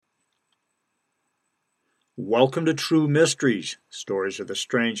Welcome to True Mysteries, Stories of the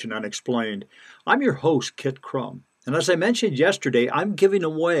Strange and Unexplained. I'm your host, Kit Crum, and as I mentioned yesterday, I'm giving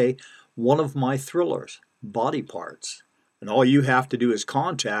away one of my thrillers, Body Parts. And all you have to do is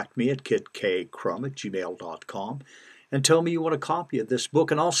contact me at kitkcrum@gmail.com and tell me you want a copy of this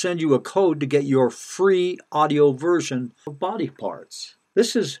book, and I'll send you a code to get your free audio version of Body Parts.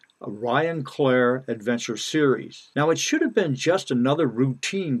 This is a Ryan Clare adventure series. Now, it should have been just another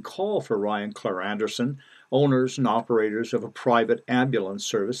routine call for Ryan Clare Anderson, owners and operators of a private ambulance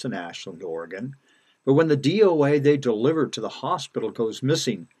service in Ashland, Oregon. But when the DOA they delivered to the hospital goes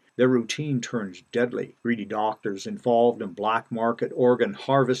missing, their routine turns deadly. Greedy doctors involved in black market organ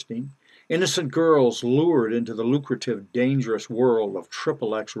harvesting, innocent girls lured into the lucrative, dangerous world of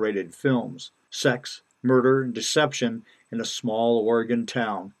XXX rated films, sex, murder, and deception in a small Oregon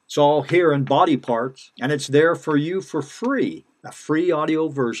town. It's all here in Body Parts, and it's there for you for free. A free audio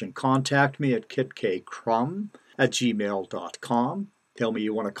version. Contact me at kitkcrum@gmail.com. Tell me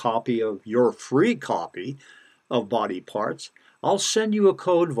you want a copy of your free copy of Body Parts. I'll send you a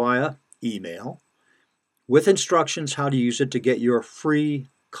code via email with instructions how to use it to get your free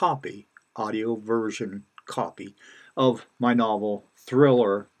copy, audio version copy of my novel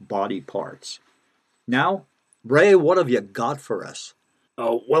thriller Body Parts. Now, Ray, what have you got for us?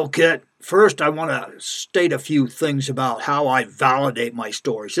 Oh, well, Kit, first I want to state a few things about how I validate my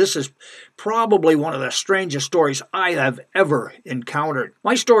stories. This is probably one of the strangest stories I have ever encountered.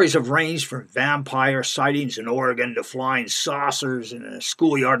 My stories have ranged from vampire sightings in Oregon to flying saucers in a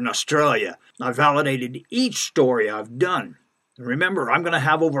schoolyard in Australia. I validated each story I've done. Remember, I'm going to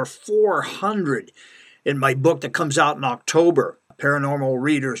have over 400 in my book that comes out in October. Paranormal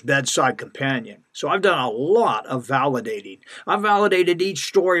Reader's Bedside Companion. So I've done a lot of validating. I've validated each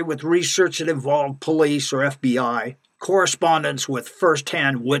story with research that involved police or FBI, correspondence with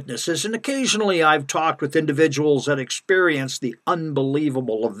first-hand witnesses, and occasionally I've talked with individuals that experienced the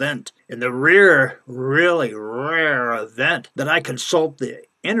unbelievable event. In the really rare event that I consult the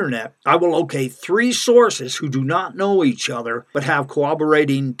internet, I will locate 3 sources who do not know each other but have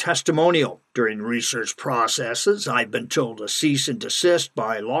corroborating testimonial. During research processes, I've been told to cease and desist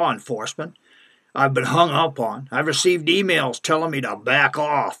by law enforcement. I've been hung up on. I've received emails telling me to back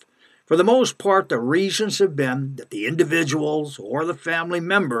off. For the most part, the reasons have been that the individuals or the family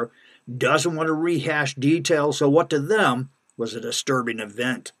member doesn't want to rehash details of what to them was a disturbing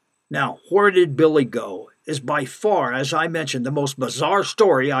event. Now, where did Billy go is by far, as I mentioned, the most bizarre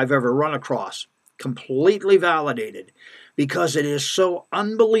story I've ever run across. Completely validated. Because it is so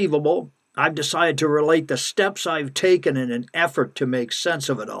unbelievable, I've decided to relate the steps I've taken in an effort to make sense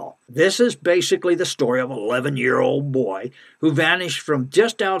of it all. This is basically the story of an 11-year-old boy who vanished from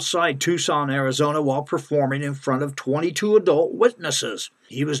just outside Tucson, Arizona while performing in front of 22 adult witnesses.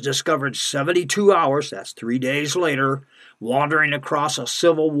 He was discovered 72 hours, that's 3 days later, wandering across a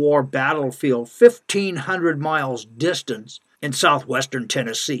Civil War battlefield 1,500 miles distant in southwestern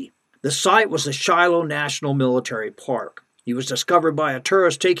Tennessee. The site was the Shiloh National Military Park. He was discovered by a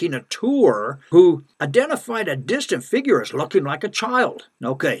tourist taking a tour who identified a distant figure as looking like a child.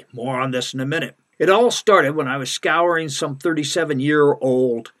 Okay, more on this in a minute. It all started when I was scouring some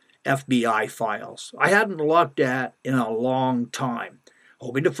 37-year-old FBI files I hadn't looked at in a long time,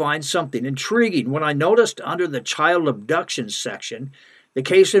 hoping to find something intriguing when I noticed under the child abduction section the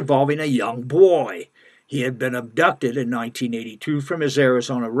case involving a young boy. He had been abducted in 1982 from his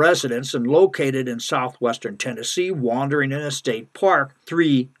Arizona residence and located in southwestern Tennessee, wandering in a state park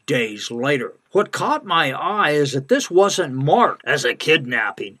 3 days later. What caught my eye is that this wasn't marked as a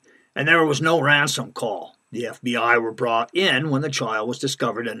kidnapping, and there was no ransom call. The FBI were brought in when the child was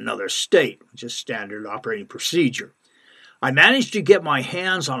discovered in another state, which is standard operating procedure. I managed to get my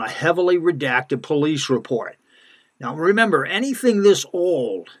hands on a heavily redacted police report. Now remember, anything this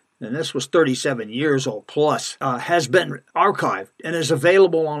old, and this was 37 years old plus, has been archived and is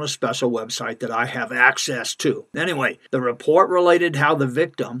available on a special website that I have access to. Anyway, the report related how the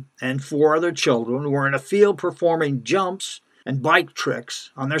victim and 4 other children were in a field performing jumps and bike tricks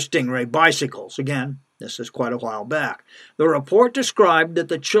on their Stingray bicycles. Again, this is quite a while back. The report described that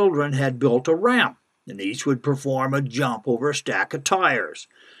the children had built a ramp, and each would perform a jump over a stack of tires.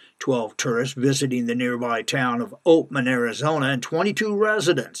 12 tourists visiting the nearby town of Oatman, Arizona, and 22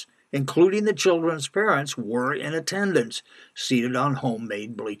 residents, including the children's parents, were in attendance, seated on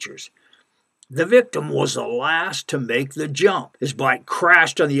homemade bleachers. The victim was the last to make the jump. His bike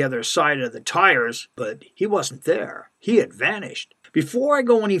crashed on the other side of the tires, but he wasn't there. He had vanished. Before I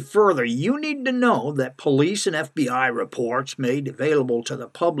go any further, you need to know that police and FBI reports made available to the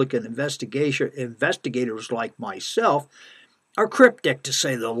public and investigators like myself are cryptic, to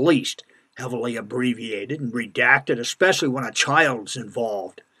say the least. heavily abbreviated and redacted, especially when a child's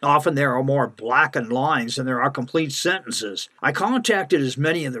involved. Often there are more blackened lines than there are complete sentences. I contacted as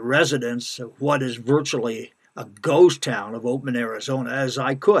many of the residents of what is virtually a ghost town of Oatman, Arizona as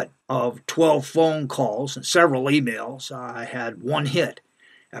I could. Of 12 phone calls and several emails, I had one hit.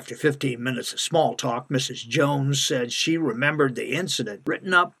 After 15 minutes of small talk, Mrs. Jones said she remembered the incident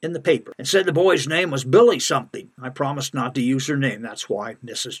written up in the paper and said the boy's name was Billy something. I promised not to use her name, that's why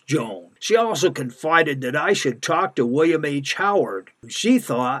Mrs. Jones. She also confided that I should talk to William H. Howard, who she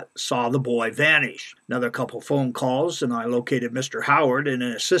thought saw the boy vanish. Another couple phone calls, and I located Mr. Howard in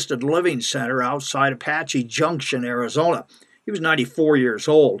an assisted living center outside Apache Junction, Arizona. He was 94 years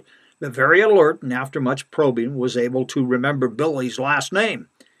old, but very alert, and after much probing was able to remember Billy's last name.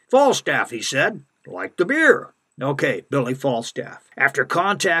 Falstaff, he said. Like the beer. Okay, Billy Falstaff. After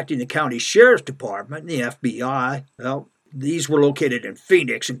contacting the county sheriff's department and the FBI, these were located in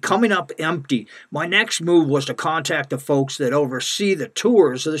Phoenix and coming up empty, my next move was to contact the folks that oversee the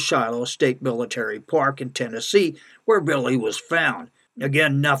tours of the Shiloh State Military Park in Tennessee, where Billy was found.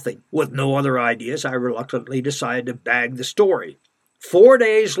 Again, nothing. With no other ideas, I reluctantly decided to bag the story. 4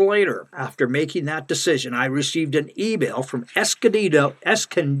 days later, after making that decision, I received an email from Escondido,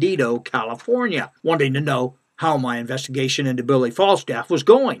 California, wanting to know how my investigation into Billy Falstaff was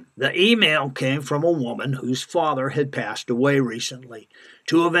going. The email came from a woman whose father had passed away recently.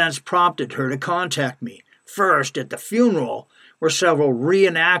 Two events prompted her to contact me. First, at the funeral were several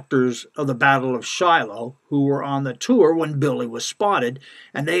reenactors of the Battle of Shiloh who were on the tour when Billy was spotted,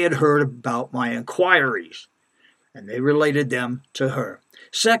 and they had heard about my inquiries, and they related them to her.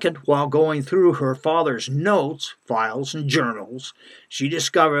 Second, while going through her father's notes, files, and journals, she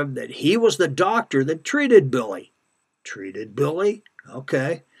discovered that he was the doctor that treated Billy. Treated Billy?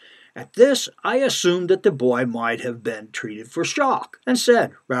 Okay. At this, I assumed that the boy might have been treated for shock, and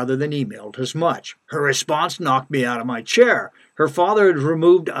said, rather than emailed, as much. Her response knocked me out of my chair. Her father had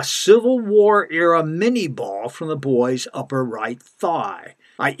removed a Civil War-era mini-ball from the boy's upper right thigh.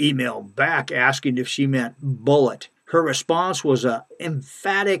 I emailed back asking if she meant bullet. Her response was an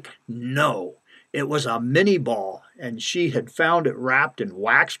emphatic no. It was a mini ball, and she had found it wrapped in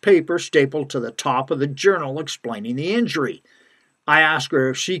wax paper stapled to the top of the journal explaining the injury. I asked her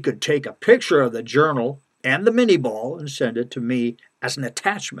if she could take a picture of the journal and the mini ball and send it to me as an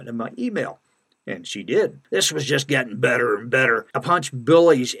attachment in my email. And she did. This was just getting better and better. I punched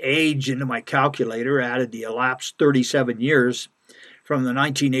Billy's age into my calculator, added the elapsed 37 years from the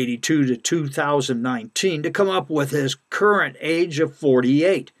 1982 to 2019 to come up with his current age of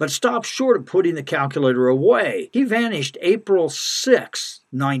 48, but stopped short of putting the calculator away. He vanished April 6,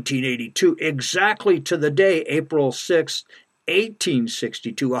 1982, exactly to the day April 6,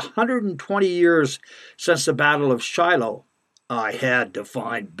 1862, 120 years since the Battle of Shiloh. I had to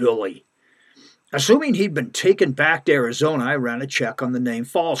find Billy. Assuming he'd been taken back to Arizona, I ran a check on the name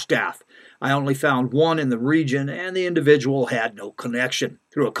Falstaff. I only found one in the region, and the individual had no connection.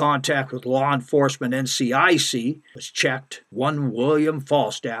 Through a contact with law enforcement NCIC, was checked. One William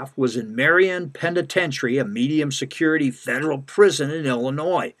Falstaff was in Marion Penitentiary, a medium-security federal prison in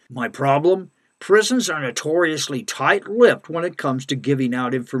Illinois. My problem? Prisons are notoriously tight-lipped when it comes to giving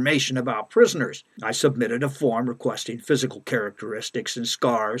out information about prisoners. I submitted a form requesting physical characteristics and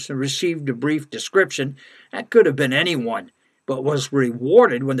scars and received a brief description. That could have been anyone, but was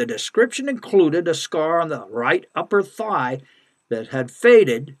rewarded when the description included a scar on the right upper thigh that had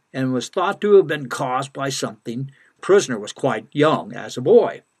faded and was thought to have been caused by something. The prisoner was quite young as a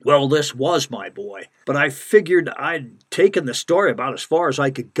boy. Well, this was my boy, but I figured I'd taken the story about as far as I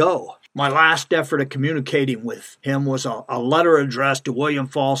could go. My last effort at communicating with him was a letter addressed to William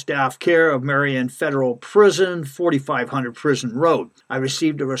Falstaff, care of Marion Federal Prison, 4500 Prison Road. I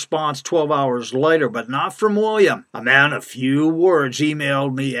received a response 12 hours later, but not from William. A man of few words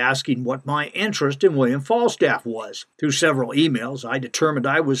emailed me asking what my interest in William Falstaff was. Through several emails, I determined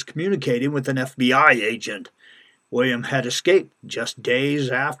I was communicating with an FBI agent. William had escaped just days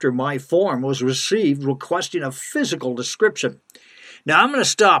after my form was received requesting a physical description. Now, I'm going to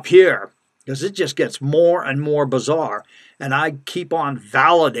stop here because it just gets more and more bizarre, and I keep on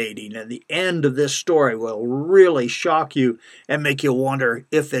validating, and the end of this story will really shock you and make you wonder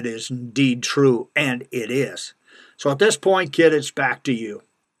if it is indeed true, and it is. So at this point, kid, it's back to you.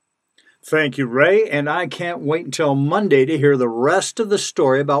 Thank you, Ray, and I can't wait until Monday to hear the rest of the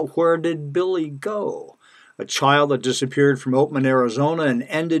story about where did Billy go. A child that disappeared from Oatman, Arizona, and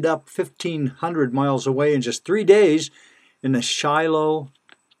ended up 1,500 miles away in just 3 days in the Shiloh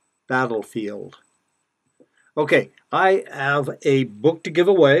battlefield. Okay, I have a book to give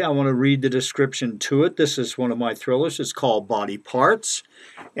away. I want to read the description to it. This is one of my thrillers. It's called Body Parts,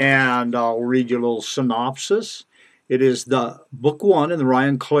 and I'll read you a little synopsis. It is the book one in the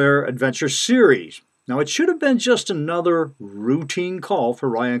Ryan Clare Adventure series. Now, it should have been just another routine call for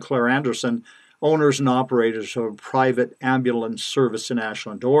Ryan Clare Anderson, owners and operators of a private ambulance service in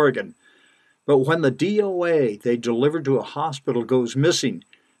Ashland, Oregon. But when the DOA they delivered to a hospital goes missing,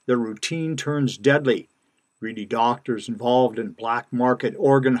 the routine turns deadly. Greedy doctors involved in black market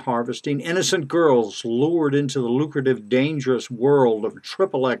organ harvesting, innocent girls lured into the lucrative, dangerous world of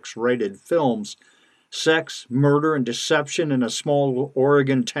XXX rated films, sex, murder, and deception in a small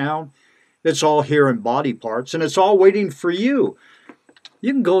Oregon town. It's all here in Body Parts, and it's all waiting for you.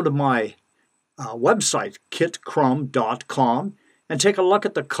 You can go to my website, kitcrum.com, and take a look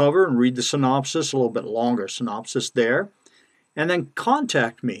at the cover and read the synopsis, a little bit longer synopsis there, and then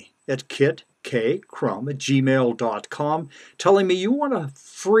contact me at kitkcrum@gmail.com, telling me you want a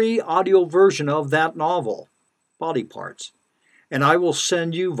free audio version of that novel, Body Parts. And I will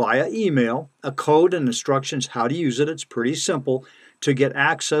send you via email a code and instructions how to use it. It's pretty simple to get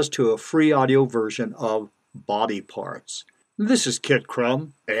access to a free audio version of Body Parts. This is Kit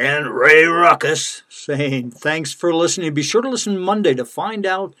Crum And Ray Ruckus saying thanks for listening. Be sure to listen Monday to find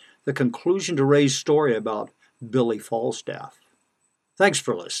out the conclusion to Ray's story about Billy Falstaff. Thanks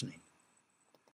for listening.